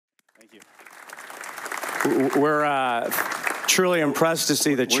Thank you. We're truly impressed to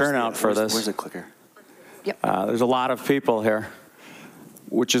see the churn out for this. Where's the clicker? Yep. There's a lot of people here,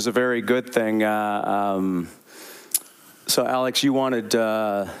 which is a very good thing. So, Alex, you wanted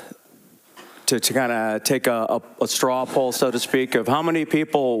to kind of take a straw poll, so to speak, of how many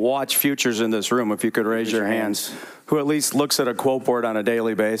people watch futures in this room, if you could raise your hands, who at least looks at a quote board on a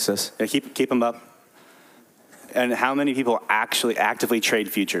daily basis. Yeah, keep them up. And how many people actually actively trade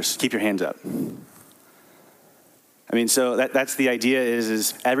futures? Keep your hands up. I mean, so that's the idea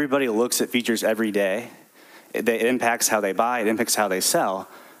is everybody looks at futures every day. It impacts how they buy, it impacts how they sell,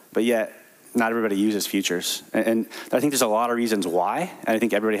 but yet not everybody uses futures. And I think there's a lot of reasons why, and I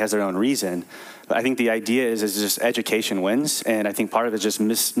think everybody has their own reason. But I think the idea is just education wins, and I think part of it is just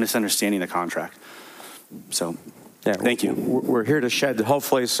misunderstanding the contract. So, yeah, thank you. We're here to shed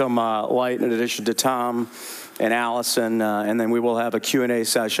hopefully some light in addition to Tom and Allison, and then we will have a Q&A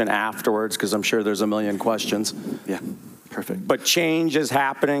session afterwards because I'm sure there's a million questions. Yeah. Perfect. But change is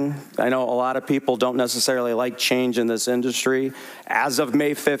happening. I know a lot of people don't necessarily like change in this industry. As of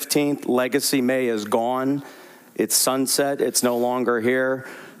May 15th, Legacy May is gone. It's sunset. It's no longer here.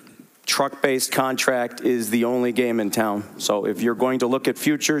 Truck-based contract is the only game in town. So if you're going to look at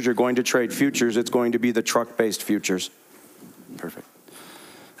futures, you're going to trade futures, it's going to be the truck-based futures. Perfect.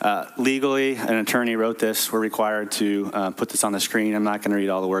 Legally, an attorney wrote this. We're required to put this on the screen. I'm not going to read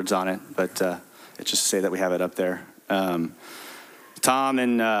all the words on it, but it's just to say that we have it up there. Tom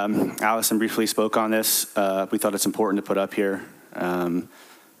and Allison briefly spoke on this. We thought it's important to put up here.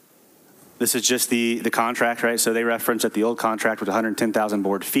 This is just the contract, right? So they reference that the old contract was 110,000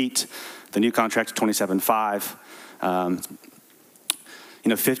 board feet. The new contract is 27.5.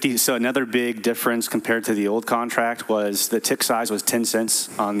 50. So another big difference compared to the old contract was the tick size was 10 cents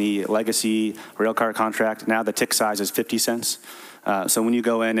on the legacy railcar contract. Now the tick size is 50 cents. So when you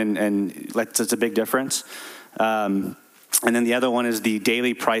go in and that's a big difference. And then the other one is the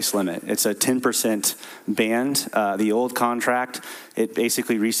daily price limit. It's a 10% band. The old contract, it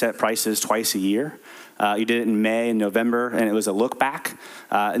basically reset prices twice a year. You did it in May and November, and it was a look back.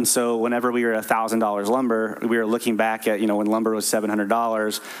 And so whenever we were at $1,000 lumber, we were looking back at, when lumber was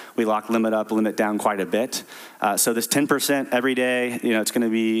 $700, we locked limit up, limit down quite a bit. So this 10% every day, it's going to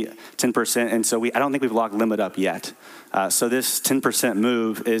be 10%. And so I don't think we've locked limit up yet. So this 10%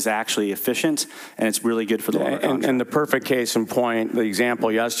 move is actually efficient, and it's really good for the lumber contract. And the perfect case in point, the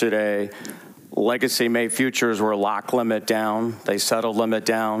example yesterday, Legacy May futures were lock limit down. They settled limit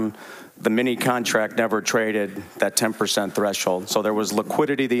down. The mini contract never traded that 10% threshold. So there was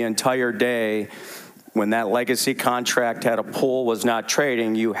liquidity the entire day. When that legacy contract had a pull, was not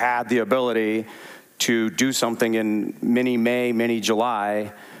trading, you had the ability to do something in mini May, mini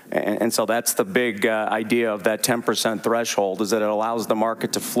July. And so that's the big idea of that 10% threshold, is that it allows the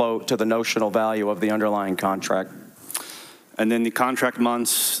market to float to the notional value of the underlying contract. And then the contract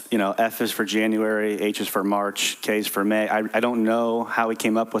months, F is for January, H is for March, K is for May. I don't know how we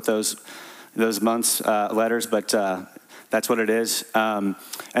came up with those months letters, but that's what it is. And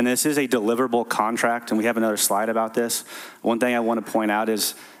this is a deliverable contract, and we have another slide about this. One thing I want to point out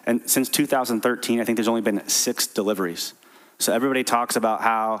is, and since 2013, I think there's only been 6 deliveries. So everybody talks about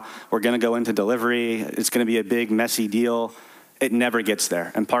how we're going to go into delivery. It's going to be a big, messy deal. It never gets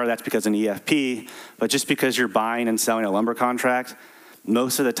there. And part of that's because of an EFP, but just because you're buying and selling a lumber contract,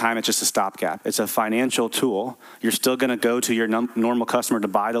 most of the time it's just a stopgap. It's a financial tool. You're still going to go to your normal customer to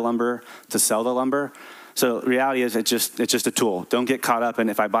buy the lumber, to sell the lumber. So the reality is it's just a tool. Don't get caught up in,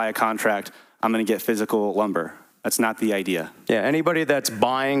 if I buy a contract, I'm going to get physical lumber. That's not the idea. Yeah, anybody that's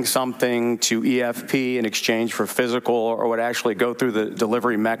buying something to EFP in exchange for physical or would actually go through the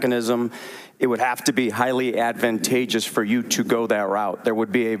delivery mechanism, it would have to be highly advantageous for you to go that route. There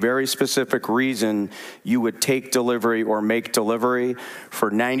would be a very specific reason you would take delivery or make delivery.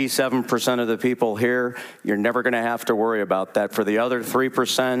 For 97% of the people here, you're never going to have to worry about that. For the other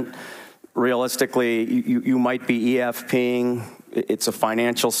 3%, realistically, you might be EFPing. It's a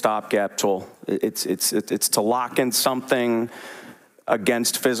financial stopgap tool. It's to lock in something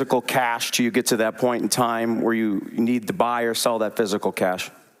against physical cash till you get to that point in time where you need to buy or sell that physical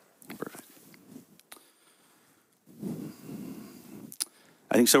cash. Perfect.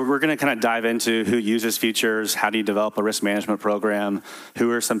 I think so. We're going to kind of dive into who uses futures, how do you develop a risk management program, who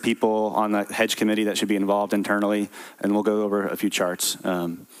are some people on the hedge committee that should be involved internally, and we'll go over a few charts.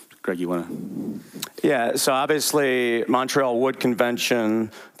 Greg, you want to? Yeah, so obviously Montreal Wood Convention,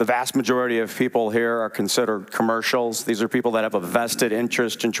 the vast majority of people here are considered commercials. These are people that have a vested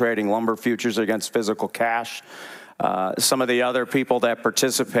interest in trading lumber futures against physical cash. Some of the other people that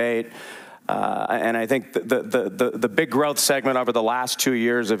participate, And I think the big growth segment over the last 2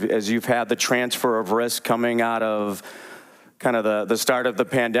 years, as you've had the transfer of risk coming out of kind of the start of the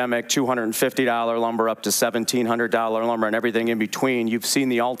pandemic, $250 lumber up to $1,700 lumber and everything in between, you've seen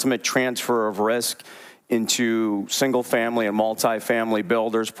the ultimate transfer of risk into single-family and multifamily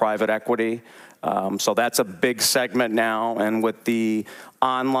builders, private equity. So that's a big segment now, and with the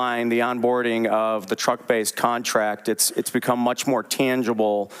onboarding of the truck-based contract, it's become much more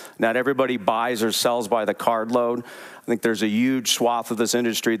tangible. Not everybody buys or sells by the carload. I think there's a huge swath of this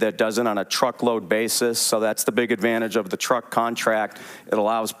industry that does it on a truckload basis, so that's the big advantage of the truck contract. It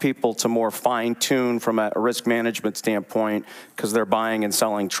allows people to more fine-tune from a risk management standpoint because they're buying and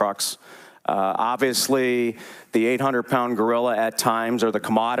selling trucks. Obviously, the 800-pound gorilla at times are the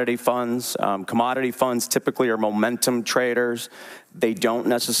commodity funds. Commodity funds typically are momentum traders. They don't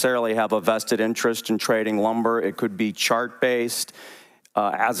necessarily have a vested interest in trading lumber. It could be chart-based.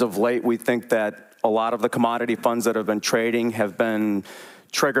 As of late, we think that a lot of the commodity funds that have been trading have been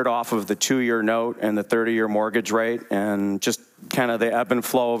triggered off of the 2-year note and the 30-year mortgage rate, and just kind of the ebb and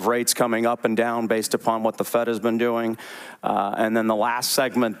flow of rates coming up and down based upon what the Fed has been doing. And then the last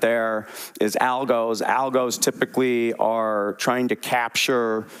segment there is algos. Algos typically are trying to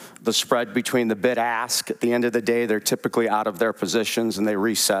capture the spread between the bid-ask. At the end of the day, they're typically out of their positions and they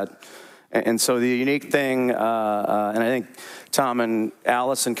reset. And so the unique thing, and I think Tom and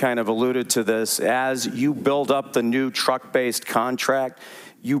Allison kind of alluded to this, as you build up the new truck-based contract,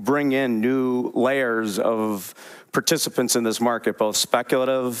 you bring in new layers of participants in this market, both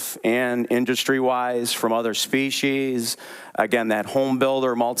speculative and industry-wise from other species. Again, that home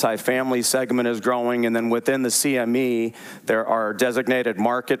builder multifamily segment is growing, and then within the CME, there are designated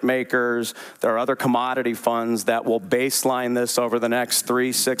market makers. There are other commodity funds that will baseline this over the next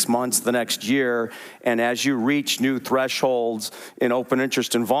 3-6 months, the next year, and as you reach new thresholds in open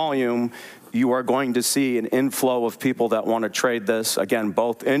interest and volume, you are going to see an inflow of people that want to trade this. Again,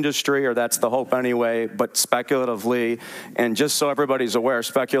 both industry, or that's the hope anyway, but speculatively. And just so everybody's aware,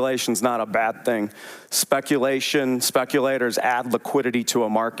 speculation's not a bad thing. Speculators add liquidity to a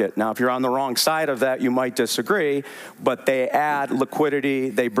market. Now, if you're on the wrong side of that, you might disagree, but they add liquidity,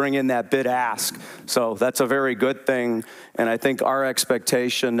 they bring in that bid-ask. So that's a very good thing. And I think our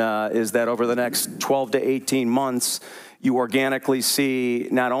expectation is that over the next 12 to 18 months, you organically see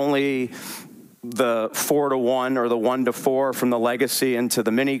not only the 4-to-1 or the 1-to-4 from the legacy into the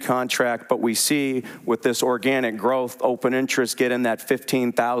mini contract, but we see with this organic growth, open interest get in that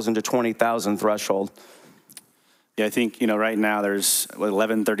 15,000 to 20,000 threshold. Yeah, I think, right now there's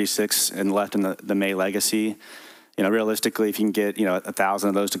 1136 left in the May legacy. Realistically, if you can get, 1,000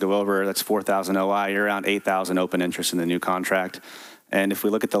 of those to go over, that's 4,000 OI, you're around 8,000 open interest in the new contract. And if we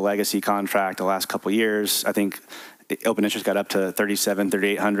look at the legacy contract the last couple of years, I think open interest got up to 3,700,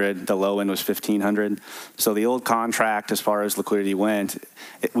 3,800. The low end was 1,500. So the old contract, as far as liquidity went,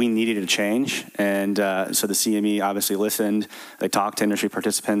 we needed a change. And so the CME obviously listened. They talked to industry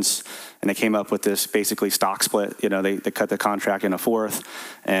participants, and they came up with this basically stock split. They cut the contract in a fourth,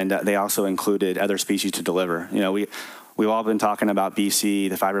 and they also included other species to deliver. We've all been talking about BC,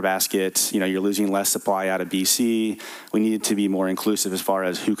 the fiber basket. You're losing less supply out of BC. We needed to be more inclusive as far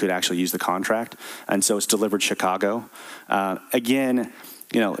as who could actually use the contract. And so it's delivered Chicago. Again,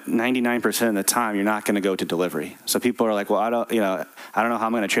 99% of the time, you're not going to go to delivery. So people are like, well, I don't know how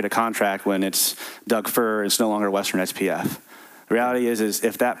I'm going to trade a contract when it's Doug Fir, it's no longer Western SPF. The reality is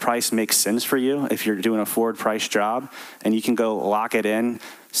if that price makes sense for you, if you're doing a forward price job and you can go lock it in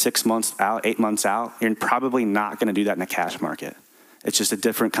 6 months out, 8 months out, you're probably not going to do that in a cash market. It's just a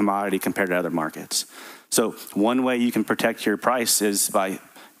different commodity compared to other markets. So one way you can protect your price is by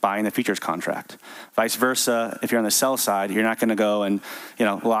buying the futures contract. Vice versa, if you're on the sell side, you're not going to go and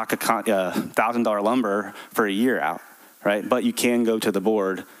lock a $1,000 lumber for a year out, right? But you can go to the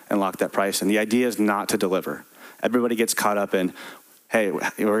board and lock that price. And the idea is not to deliver. Everybody gets caught up in, hey, we're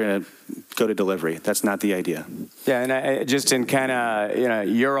going to go to delivery. That's not the idea. Yeah, and just in kind of,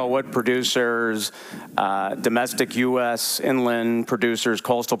 Euro wood producers, domestic U.S. inland producers,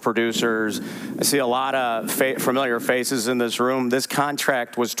 coastal producers, I see a lot of familiar faces in this room. This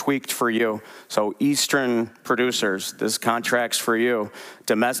contract was tweaked for you. So Eastern producers, this contract's for you.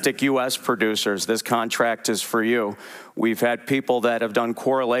 Domestic U.S. producers, this contract is for you. We've had people that have done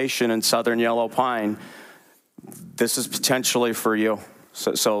correlation in southern yellow pine. This is potentially for you.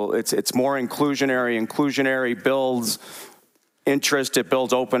 So it's more inclusionary. Inclusionary builds interest, it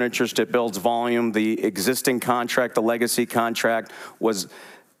builds open interest, it builds volume. The existing contract, the legacy contract, was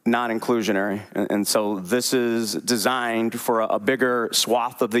non-inclusionary. And so this is designed for a bigger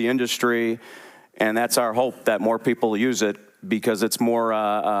swath of the industry, and that's our hope, that more people use it. because it's more,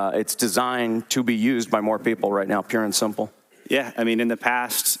 it's designed to be used by more people right now, pure and simple. Yeah, I mean, in the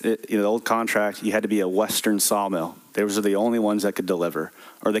past, the old contract, you had to be a Western sawmill. Those are the only ones that could deliver,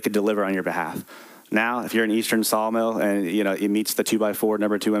 or they could deliver on your behalf. Now, if you're an Eastern sawmill and it meets the 2x4,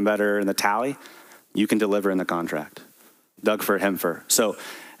 number 2 and better, and the tally, you can deliver in the contract. Doug for him for. So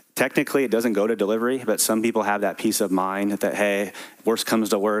technically, it doesn't go to delivery, but some people have that peace of mind that, hey, worst comes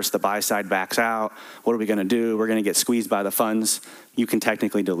to worst, the buy side backs out. What are we going to do? We're going to get squeezed by the funds. You can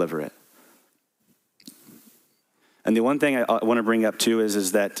technically deliver it. And the one thing I want to bring up too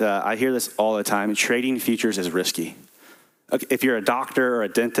is that I hear this all the time. Trading futures is risky. Okay, if you're a doctor or a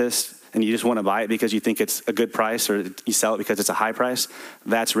dentist and you just want to buy it because you think it's a good price or you sell it because it's a high price,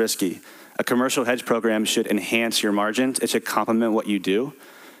 that's risky. A commercial hedge program should enhance your margins. It should complement what you do.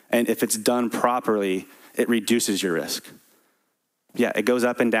 And if it's done properly, it reduces your risk. Yeah, it goes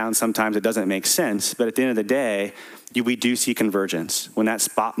up and down. Sometimes it doesn't make sense. But at the end of the day, we do see convergence. When that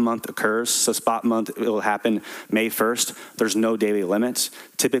spot month occurs, so spot month, it will happen May 1st. There's no daily limits.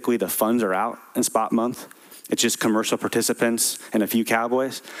 Typically, the funds are out in spot month. It's just commercial participants and a few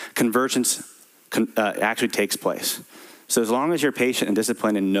cowboys. Convergence actually takes place. So as long as you're patient and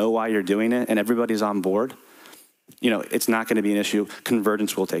disciplined and know why you're doing it and everybody's on board, it's not going to be an issue.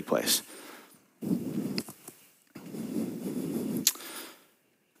 Convergence will take place.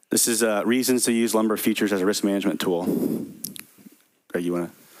 This is reasons to use lumber futures as a risk management tool. Greg, you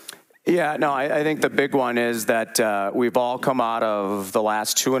want to? Yeah, no, I think the big one is that we've all come out of the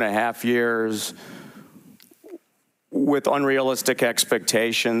last 2.5 years with unrealistic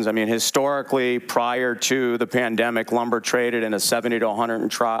expectations. I mean, historically, prior to the pandemic, lumber traded in a $70 to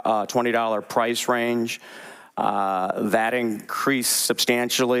 $120 price range. That increased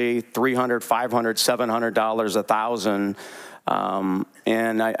substantially, $300, $500, $700, $1,000.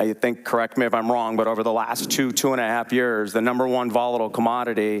 And I think, correct me if I'm wrong, but over the last 2.5 years, the number one volatile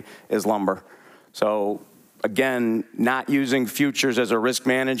commodity is lumber. So again, not using futures as a risk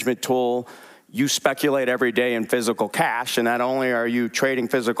management tool, you speculate every day in physical cash, and not only are you trading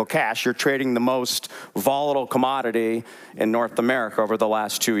physical cash, you're trading the most volatile commodity in North America over the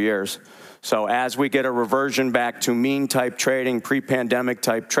last 2 years. So as we get a reversion back to mean type trading, pre-pandemic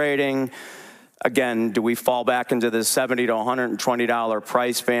type trading, again, do we fall back into this $70 to $120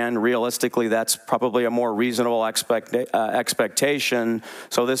 price band? Realistically, that's probably a more reasonable expectation.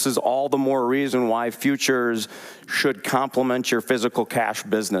 So this is all the more reason why futures should complement your physical cash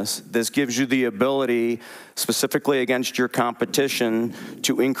business. This gives you the ability, specifically against your competition,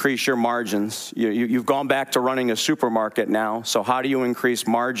 to increase your margins. You've gone back to running a supermarket now, so how do you increase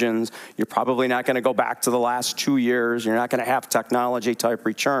margins? You're probably not going to go back to the last 2 years. You're not going to have technology-type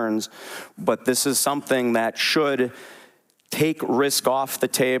returns, but this is something that should take risk off the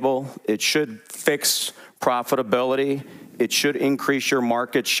table. It should fix profitability. It should increase your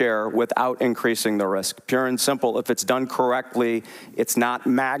market share without increasing the risk. Pure and simple, if it's done correctly, it's not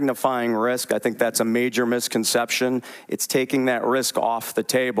magnifying risk. I think that's a major misconception. It's taking that risk off the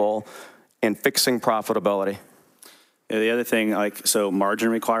table and fixing profitability. Yeah, the other thing, so margin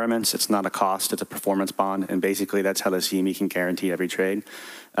requirements, it's not a cost, it's a performance bond, and basically that's how the CME can guarantee every trade.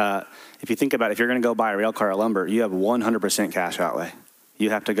 If you think about it, if you're going to go buy a rail car of lumber, you have 100% cash outlay. You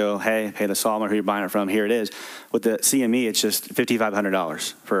have to go, hey, pay the sawmill who you're buying it from, here it is. With the CME, it's just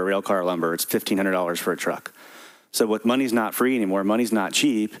 $5,500 for a rail car of lumber. It's $1,500 for a truck. So with money's not free anymore, money's not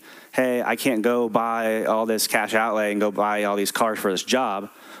cheap. Hey, I can't go buy all this cash outlay and go buy all these cars for this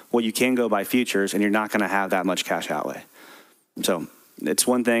job. Well, you can go buy futures, and you're not going to have that much cash outlay. So it's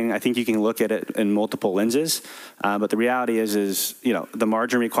one thing. I think you can look at it in multiple lenses, but the reality is the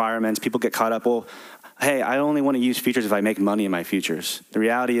margin requirements. People get caught up. Well, hey, I only want to use futures if I make money in my futures. The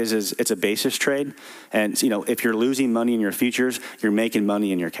reality is it's a basis trade, and if you're losing money in your futures, you're making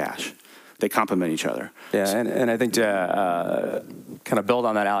money in your cash. They complement each other. Yeah, and I think to kind of build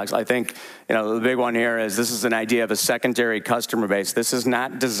on that, Alex, I think the big one here is this is an idea of a secondary customer base. This is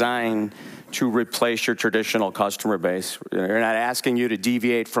not designed to replace your traditional customer base. You're not asking you to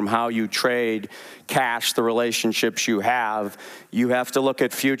deviate from how you trade cash, the relationships you have. You have to look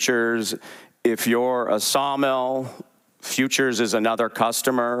at futures. If you're a sawmill, futures is another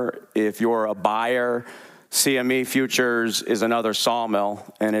customer. If you're a buyer, CME futures is another sawmill,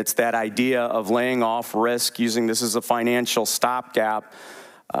 and it's that idea of laying off risk, using this as a financial stopgap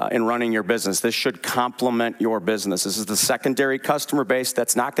in running your business. This should complement your business. This is the secondary customer base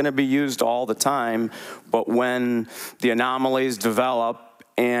that's not going to be used all the time, but when the anomalies develop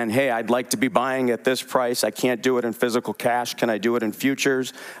and, hey, I'd like to be buying at this price, I can't do it in physical cash, can I do it in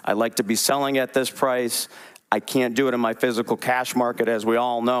futures? I'd like to be selling at this price, I can't do it in my physical cash market, as we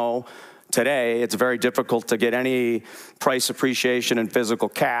all know. today, it's very difficult to get any price appreciation in physical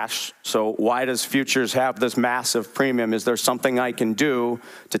cash. So why does futures have this massive premium? Is there something I can do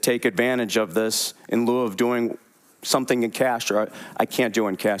to take advantage of this in lieu of doing something in cash, or I can't do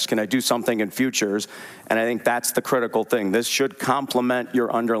in cash? Can I do something in futures? And I think that's the critical thing. This should complement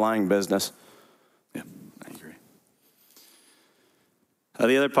your underlying business. Yeah, I agree.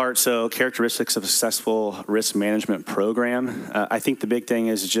 The other part, so characteristics of a successful risk management program. I think the big thing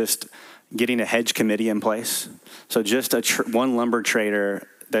is just getting a hedge committee in place. So just one lumber trader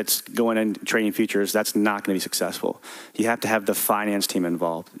that's going and trading futures, that's not going to be successful. You have to have the finance team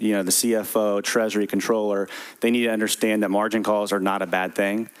involved. You know, the CFO, treasury, controller, they need to understand that margin calls are not a bad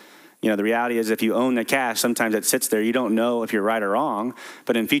thing. You know, the reality is if you own the cash, sometimes it sits there. You don't know if you're right or wrong,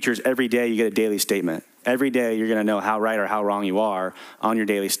 but in futures, every day you get a daily statement. Every day you're going to know how right or how wrong you are on your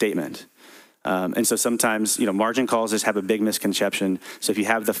daily statement. And so sometimes, you know, margin calls just have a big misconception. So if you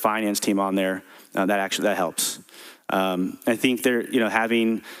have the finance team on there, that helps. I think they're, you know,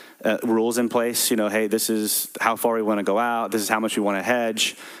 having rules in place, you know, hey, this is how far we want to go out. This is how much we want to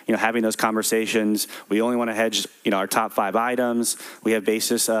hedge. You know, having those conversations. We only want to hedge, you know, our top 5 items. We have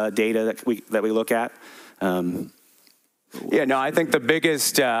basis data that we look at. Yeah, no, I think the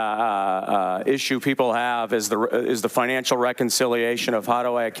biggest issue people have is the financial reconciliation of how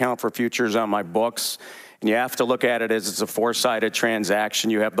do I account for futures on my books. And you have to look at it as it's a 4-sided transaction.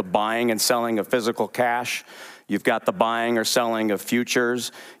 You have the buying and selling of physical cash. You've got the buying or selling of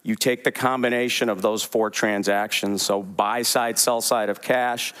futures. You take the combination of those 4 transactions. So buy side, sell side of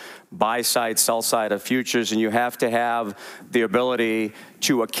cash, buy side, sell side of futures, and you have to have the ability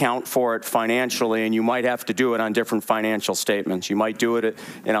to account for it financially, and you might have to do it on different financial statements. You might do it,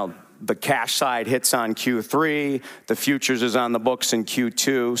 you know, the cash side hits on Q3, the futures is on the books in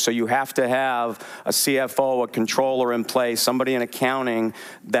Q2, so you have to have a CFO, a controller in place, somebody in accounting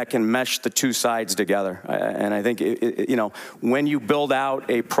that can mesh the 2 sides together. And I think, you know, when you build out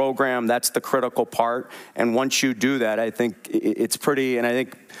a program, that's the critical part, and once you do that, I think it's pretty, and I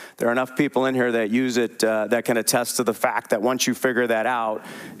think there are enough people in here that use it that can attest to the fact that once you figure that out,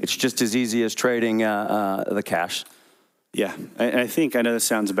 it's just as easy as trading the cash. Yeah, I think, I know this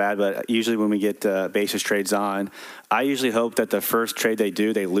sounds bad, but usually when we get basis trades on, I usually hope that the first trade they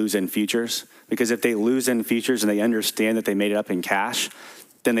do, they lose in futures. Because if they lose in futures and they understand that they made it up in cash,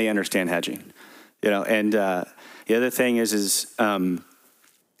 then they understand hedging. You know, and the other thing is lost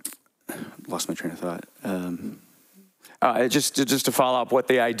my train of thought. Just to follow up with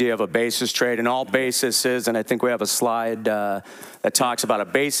the idea of a basis trade, and all basis is, and I think we have a slide that talks about a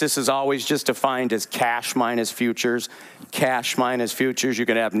basis is always just defined as cash minus futures. Cash minus futures, you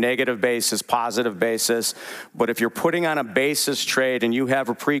can have negative basis, positive basis, but if you're putting on a basis trade and you have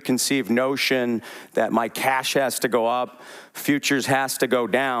a preconceived notion that my cash has to go up, futures has to go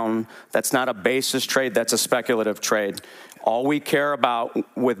down, that's not a basis trade, that's a speculative trade. All we care about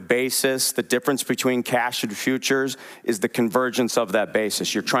with basis, the difference between cash and futures, is the convergence of that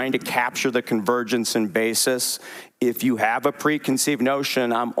basis. You're trying to capture the convergence in basis. If you have a preconceived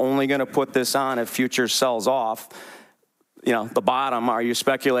notion, I'm only going to put this on if futures sells off, you know, the bottom, are you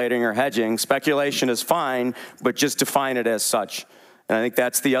speculating or hedging? Speculation is fine, but just define it as such. And I think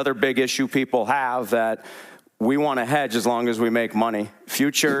that's the other big issue people have, that we want to hedge as long as we make money.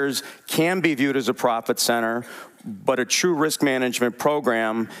 Futures can be viewed as a profit center, but a true risk management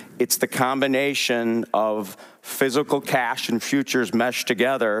program, it's the combination of physical cash and futures meshed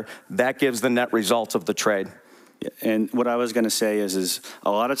together that gives the net result of the trade. Yeah, and what I was going to say is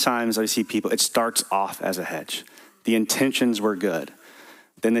a lot of times I see people, it starts off as a hedge. The intentions were good.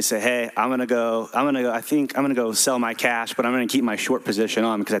 Then they say, hey, I think I'm going to go sell my cash, but I'm going to keep my short position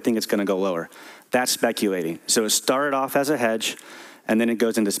on because I think it's going to go lower. That's speculating. So it started off as a hedge, and then it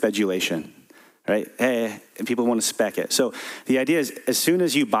goes into speculation. Right? Hey, and people want to spec it. So the idea is, as soon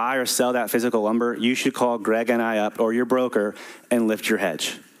as you buy or sell that physical lumber, you should call Greg and I up, or your broker, and lift your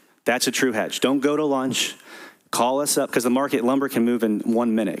hedge. That's a true hedge. Don't go to lunch. Call us up, because the market lumber can move in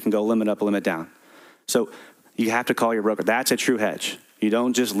 1 minute. It can go limit up, limit down. So you have to call your broker. That's a true hedge. You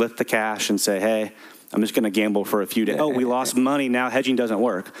don't just lift the cash and say, hey, I'm just going to gamble for a few days. Oh, we lost money. Now hedging doesn't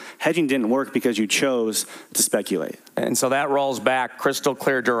work. Hedging didn't work because you chose to speculate. And so that rolls back, crystal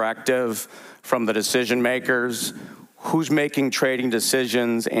clear directive from the decision makers, who's making trading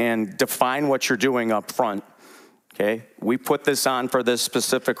decisions, and define what you're doing up front. Okay? We put this on for this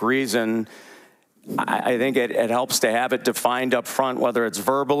specific reason. I think it helps to have it defined up front, whether it's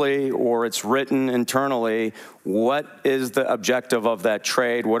verbally or it's written internally. What is the objective of that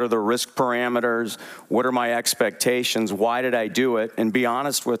trade? What are the risk parameters? What are my expectations? Why did I do it? And be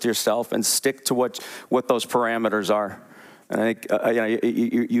honest with yourself and stick to what those parameters are. And I think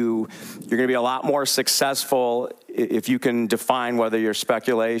you're going to be a lot more successful if you can define whether you're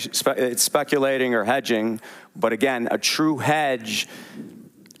speculating or hedging. But again, a true hedge,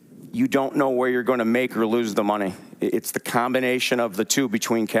 you don't know where you're going to make or lose the money. It's the combination of the two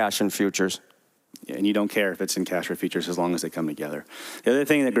between cash and futures. Yeah, and you don't care if it's in cash or futures as long as they come together. The other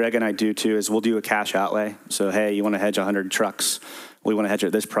thing that Greg and I do too is we'll do a cash outlay. So, hey, you want to hedge 100 trucks. We want to hedge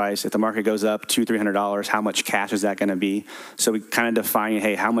at this price. If the market goes up $200-300, how much cash is that going to be? So we kind of define,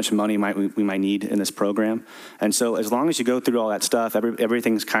 hey, how much money we might need in this program. And so as long as you go through all that stuff,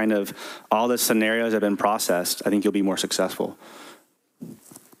 everything's kind of, all the scenarios have been processed, I think you'll be more successful.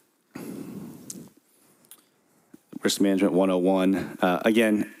 Risk Management 101.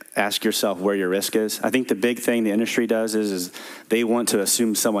 Again, ask yourself where your risk is. I think the big thing the industry does is they want to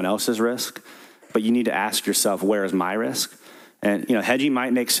assume someone else's risk, but you need to ask yourself, where is my risk? And hedging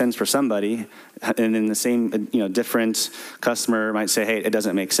might make sense for somebody, and then the same different customer might say, hey, it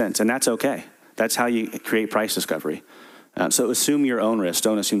doesn't make sense, and that's okay. That's how you create price discovery. So assume your own risk.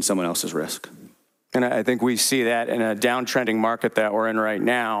 Don't assume someone else's risk. And I think we see that in a downtrending market that we're in right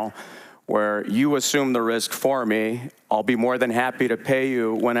now, where you assume the risk for me. I'll be more than happy to pay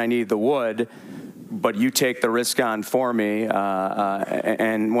you when I need the wood, but you take the risk on for me,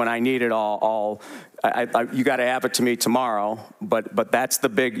 and when I need it, you got to have it to me tomorrow. But that's the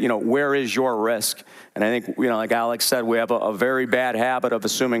big, where is your risk? And I think, like Alex said, we have a very bad habit of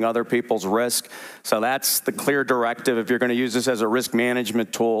assuming other people's risk. So that's the clear directive. If you're going to use this as a risk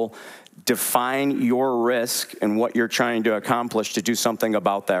management tool, define your risk and what you're trying to accomplish to do something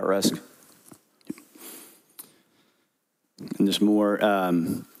about that risk. And there's more,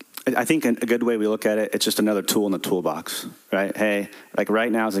 I think a good way we look at it, it's just another tool in the toolbox, right? Hey, like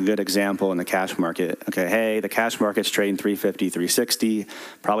right now is a good example in the cash market. Okay, hey, the cash market's trading 350, 360,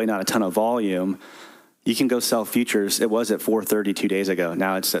 probably not a ton of volume. You can go sell futures. It was at 430 2 days ago.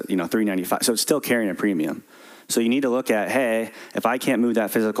 Now it's at 395. So it's still carrying a premium. So you need to look at, hey, if I can't move that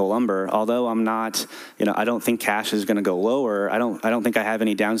physical lumber, although I'm not, I don't think cash is going to go lower. I don't think I have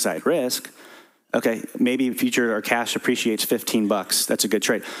any downside risk. Okay, maybe future or cash appreciates $15. That's a good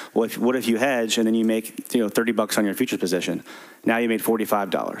trade. Well, what if you hedge and then you make $30 on your futures position? Now you made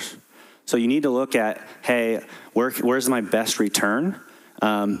 $45. So you need to look at, hey, where's my best return,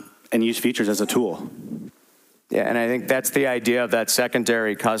 and use futures as a tool. Yeah, and I think that's the idea of that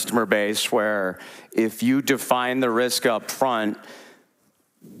secondary customer base, where if you define the risk up front,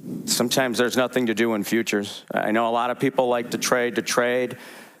 sometimes there's nothing to do in futures. I know a lot of people like to trade.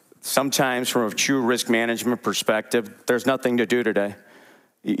 Sometimes from a true risk management perspective, there's nothing to do today.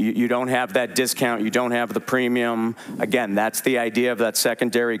 You don't have that discount. You don't have the premium. Again, that's the idea of that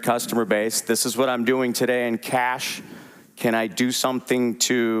secondary customer base. This is what I'm doing today in cash. Can I do something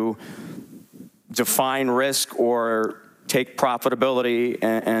to define risk or take profitability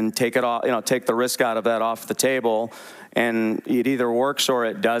and take it off, take the risk out of that off the table? And it either works or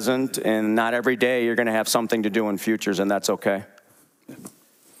it doesn't. And not every day you're going to have something to do in futures, and that's okay.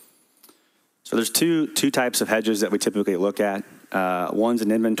 So there's two types of hedges that we typically look at. One's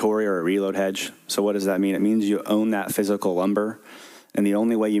an inventory or a reload hedge. So what does that mean? It means you own that physical lumber, and the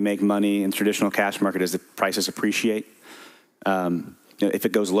only way you make money in traditional cash market is the prices appreciate. If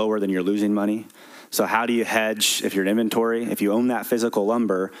it goes lower, then you're losing money. So how do you hedge if you're an inventory? If you own that physical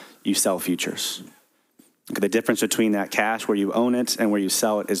lumber, you sell futures. The difference between that cash where you own it and where you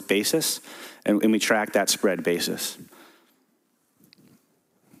sell it is basis, and we track that spread basis.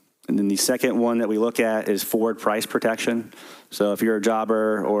 And then the second one that we look at is forward price protection. So if you're a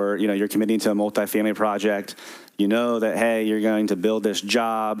jobber or you're committing to a multifamily project, you know that, hey, you're going to build this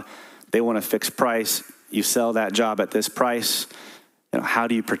job. They want a fixed price. You sell that job at this price. How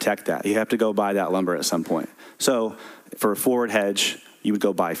do you protect that? You have to go buy that lumber at some point. So for a forward hedge, you would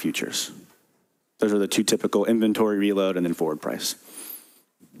go buy futures. Those are the two typical: inventory, reload, and then forward price.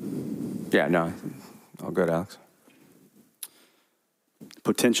 Yeah, no, all good, Alex.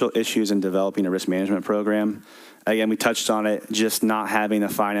 Potential issues in developing a risk management program. Again, we touched on it, just not having the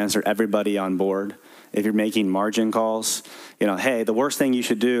finance or everybody on board. If you're making margin calls, hey, the worst thing you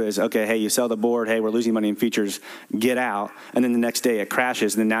should do is, okay, hey, you sell the board, hey, we're losing money in futures, get out, and then the next day it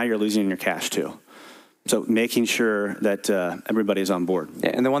crashes, and then now you're losing your cash too. So making sure that everybody's on board.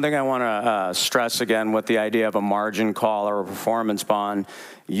 Yeah, and the one thing I want to stress again with the idea of a margin call or a performance bond,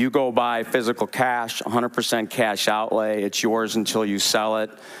 you go buy physical cash, 100% cash outlay. It's yours until you sell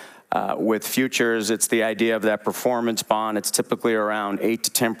it. With futures, it's the idea of that performance bond. It's typically around 8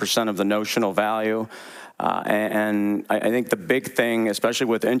 to 10% of the notional value. And I think the big thing, especially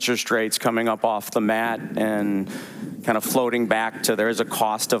with interest rates coming up off the mat and kind of floating back to there is a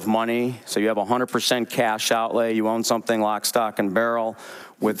cost of money. So you have 100% cash outlay. You own something lock, stock, and barrel.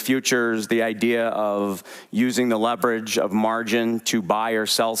 With futures, the idea of using the leverage of margin to buy or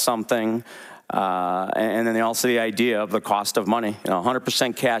sell something. And then also the idea of the cost of money.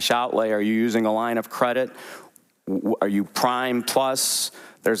 100% cash outlay. Are you using a line of credit? Are you prime plus?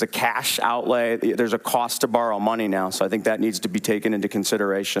 There's a cash outlay. There's a cost to borrow money now. So I think that needs to be taken into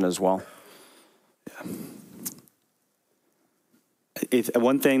consideration as well.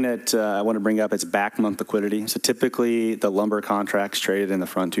 One thing that I want to bring up is back month liquidity. So typically the lumber contracts traded in the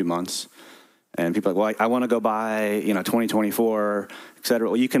front 2 months. And people are like, well, I want to go buy, 2024, et cetera.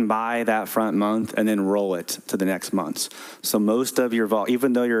 Well, you can buy that front month and then roll it to the next month. So most of your vol,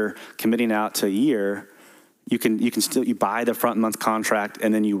 even though you're committing out to a year, you can still buy the front month contract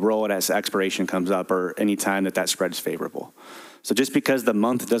and then you roll it as expiration comes up or any time that spread is favorable. So just because the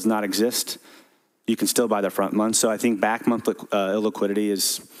month does not exist, you can still buy the front month. So I think back month illiquidity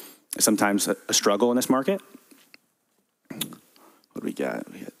is sometimes a struggle in this market. What do we got?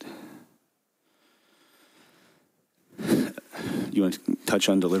 You want to touch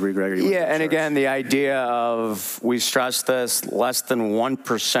on delivery, Greg? Yeah, and again, the idea of, we stress this, less than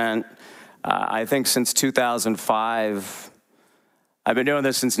 1%. I think since 2005, I've been doing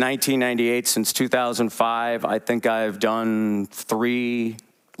this since 1998. Since 2005, I think I've done 3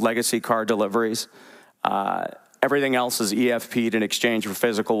 legacy car deliveries. Everything else is EFP'd in exchange for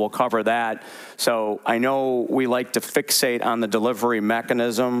physical. We'll cover that. So I know we like to fixate on the delivery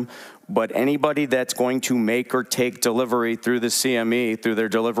mechanism, but anybody that's going to make or take delivery through the CME, through their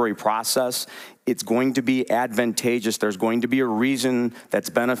delivery process, it's going to be advantageous. There's going to be a reason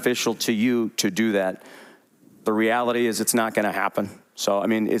that's beneficial to you to do that. The reality is it's not going to happen. So, I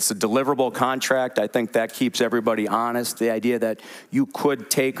mean, it's a deliverable contract. I think that keeps everybody honest, the idea that you could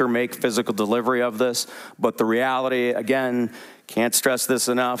take or make physical delivery of this. But the reality, again, can't stress this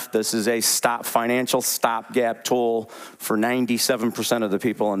enough, this is a financial stopgap tool for 97% of the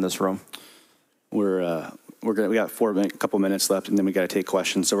people in this room. We got a couple minutes left, and then we got to take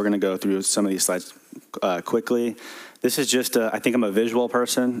questions. So we're going to go through some of these slides quickly. This is just, I think I'm a visual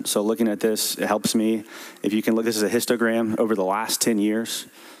person, so looking at this, it helps me. If you can look, this is a histogram over the last 10 years.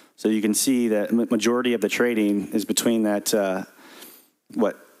 So you can see that majority of the trading is between that,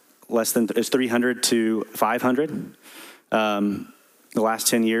 it's 300 to 500. The last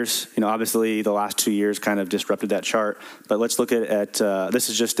 10 years, obviously the last 2 years kind of disrupted that chart. But let's look at this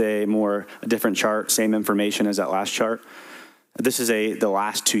is just a different chart, same information as that last chart. This is the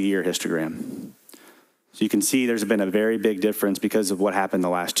last 2 year histogram. So you can see there's been a very big difference because of what happened the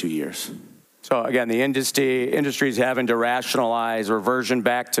last 2 years. So again, the industry's having to rationalize reversion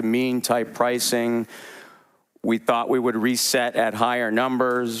back to mean type pricing. We thought we would reset at higher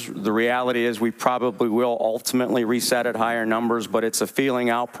numbers. The reality is we probably will ultimately reset at higher numbers, but it's a feeling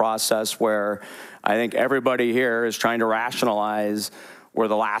out process where I think everybody here is trying to rationalize were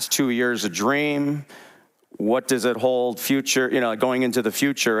the last 2 years a dream. What does it hold future, going into the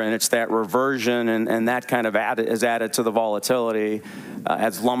future? And it's that reversion and that kind of is added to the volatility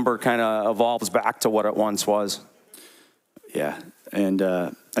as lumber kind of evolves back to what it once was. Yeah, and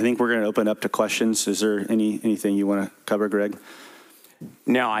I think we're going to open up to questions. Is there anything you want to cover, Greg?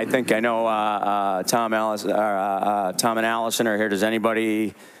 No, I think I know Tom and Allison are here. Does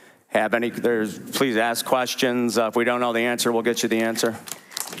anybody have any? Please ask questions. If we don't know the answer, we'll get you the answer.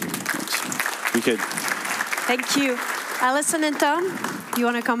 Thanks. We could. Thank you. Allison and Tom, you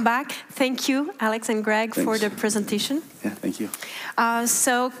want to come back? Thank you, Alex and Greg, for the presentation. Yeah, thank you.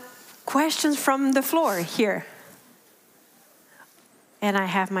 So, questions from the floor here. And I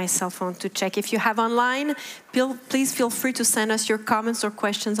have my cell phone to check. If you have online, please feel free to send us your comments or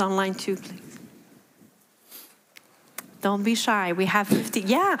questions online too, please. Don't be shy. We have 50.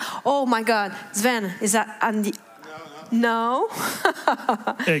 Yeah. Oh my God. Sven, is that on the... No?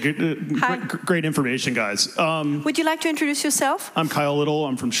 Hey, great information, guys. Would you like to introduce yourself? I'm Kyle Little.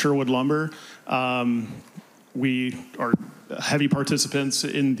 I'm from Sherwood Lumber. We are heavy participants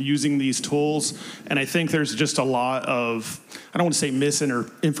in using these tools, and I think there's just a lot of, I don't want to say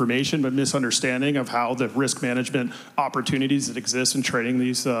misinformation, but misunderstanding of how the risk management opportunities that exist in trading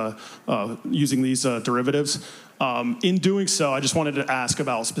these, using these derivatives. In doing so, I just wanted to ask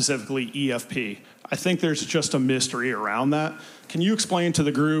about specifically EFP. I think there's just a mystery around that. Can you explain to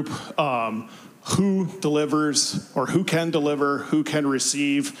the group who delivers or who can deliver, who can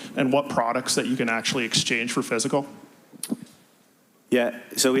receive, and what products that you can actually exchange for physical? Yeah,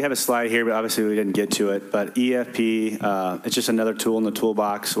 so we have a slide here, but obviously we didn't get to it. But EFP, it's just another tool in the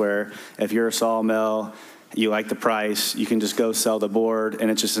toolbox where if you're a sawmill, you like the price, you can just go sell the board,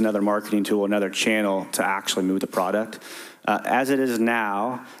 and it's just another marketing tool, another channel to actually move the product. As it is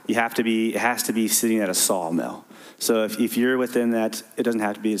now, it has to be sitting at a sawmill. So if you're within that, it doesn't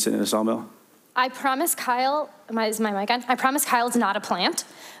have to be sitting at a sawmill. I promise Kyle, is my mic on? I promise Kyle is not a plant,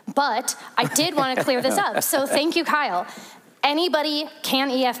 but I did want to clear this up. So thank you, Kyle. Anybody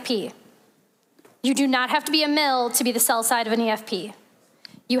can EFP. You do not have to be a mill to be the sell side of an EFP.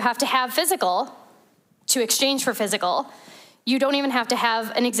 You have to have physical to exchange for physical. You don't even have to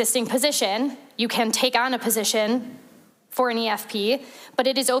have an existing position. You can take on a position for an EFP, but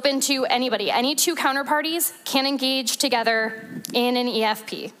it is open to anybody. Any two counterparties can engage together in an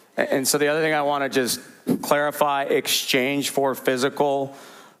EFP. And so the other thing I want to just clarify, exchange for physical.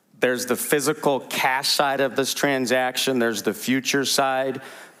 There's the physical cash side of this transaction. There's the future side,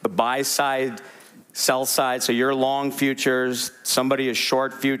 the buy side, sell side. So you're long futures, somebody is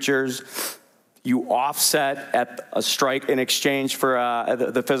short futures. You offset at a strike in exchange for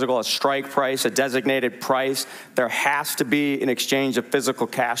the physical, a strike price, a designated price. There has to be an exchange of physical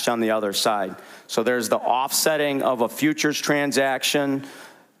cash on the other side. So there's the offsetting of a futures transaction.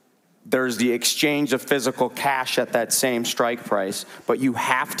 There's the exchange of physical cash at that same strike price. But you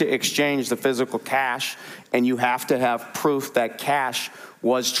have to exchange the physical cash, and you have to have proof that cash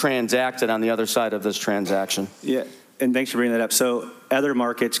was transacted on the other side of this transaction. Yeah. And thanks for bringing that up. So other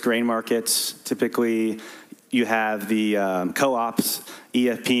markets, grain markets, typically you have the co-ops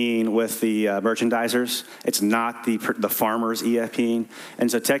EFPing with the merchandisers. It's not the farmers EFPing. And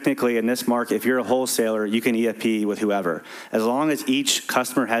so technically in this market, if you're a wholesaler, you can EFP with whoever. As long as each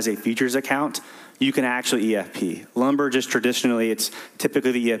customer has a futures account, you can actually EFP. Lumber, just traditionally, it's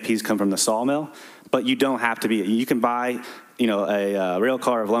typically the EFPs come from the sawmill, but you don't have to be. You can buy a rail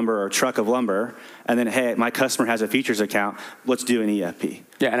car of lumber or a truck of lumber, and then, hey, my customer has a futures account, let's do an EFP.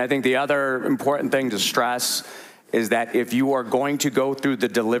 Yeah, and I think the other important thing to stress is that if you are going to go through the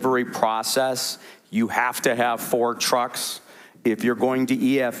delivery process, you have to have 4 trucks. If you're going to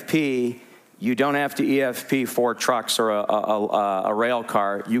EFP, you don't have to EFP 4 trucks or a rail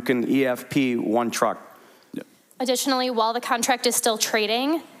car. You can EFP 1 truck. Yep. Additionally, while the contract is still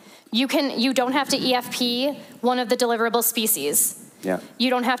trading, you don't have to EFP one of the deliverable species. Yeah. You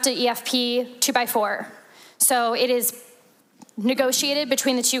don't have to EFP 2x4. So it is negotiated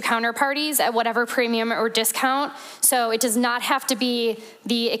between the two counterparties at whatever premium or discount. So it does not have to be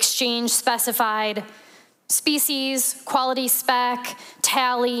the exchange specified species, quality spec,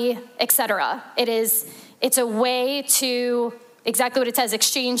 tally, etc. It's a way to, exactly what it says,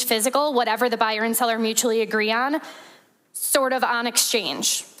 exchange physical, whatever the buyer and seller mutually agree on, sort of on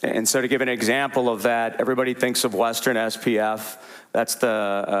exchange. And so to give an example of that, everybody thinks of Western SPF. That's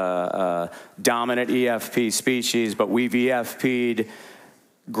the dominant EFP species, but we've EFP'd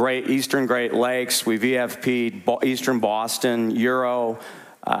Eastern Great Lakes, we've EFP'd Eastern Boston, Euro,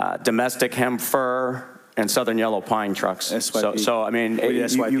 domestic hemp fir, and Southern Yellow Pine trucks. So I mean,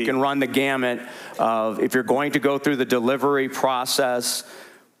 you can run the gamut of, if you're going to go through the delivery process,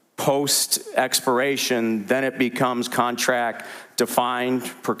 post-expiration, then it becomes contract defined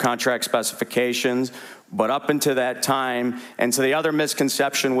per contract specifications. But up until that time, and so the other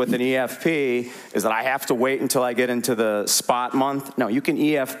misconception with an EFP is that I have to wait until I get into the spot month. No, you can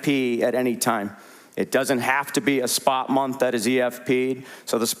EFP at any time. It doesn't have to be a spot month that is EFP'd.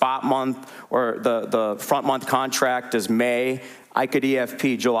 So the spot month or the front month contract is May. I could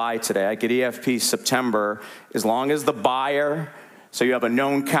EFP July today. I could EFP September, as long as the buyer, so you have a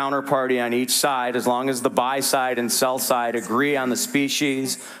known counterparty on each side, as long as the buy side and sell side agree on the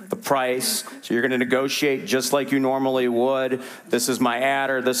species, the price. So you're going to negotiate just like you normally would. This is my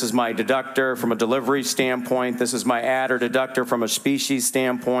adder, this is my deductor from a delivery standpoint, this is my adder deductor from a species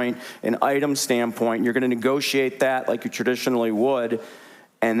standpoint, an item standpoint. You're going to negotiate that like you traditionally would,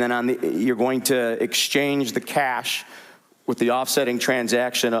 and then you're going to exchange the cash with the offsetting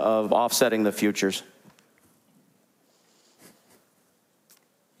transaction of offsetting the futures.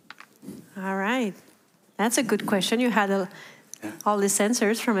 All right. That's a good question. You had all these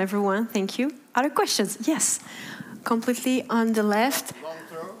answers from everyone. Thank you. Other questions? Yes. Completely on the left. Long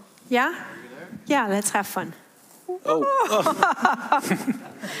throw? Yeah? Yeah, let's have fun. Oh.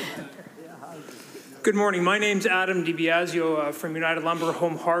 Good morning. My name's Adam DiBiasio from United Lumber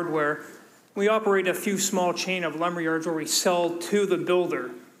Home Hardware. We operate a few small chain of lumber yards where we sell to the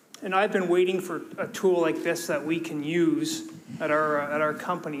builder. And I've been waiting for a tool like this that we can use at our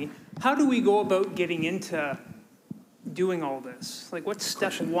company. How do we go about getting into doing all this? Like, what's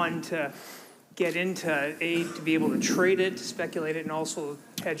step one to get into A, to be able to trade it, speculate it, and also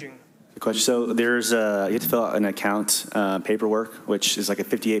hedging? Good question. So there's you have to fill out an account paperwork, which is like a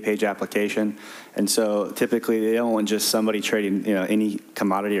 58-page application. And so typically they don't want just somebody trading any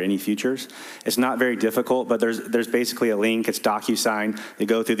commodity or any futures. It's not very difficult, but there's basically a link. It's DocuSign. You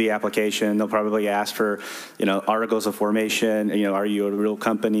go through the application. They'll probably ask for articles of formation. Are you a real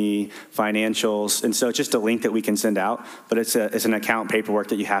company? Financials. And so it's just a link that we can send out. But it's an account paperwork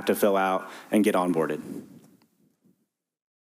that you have to fill out and get onboarded.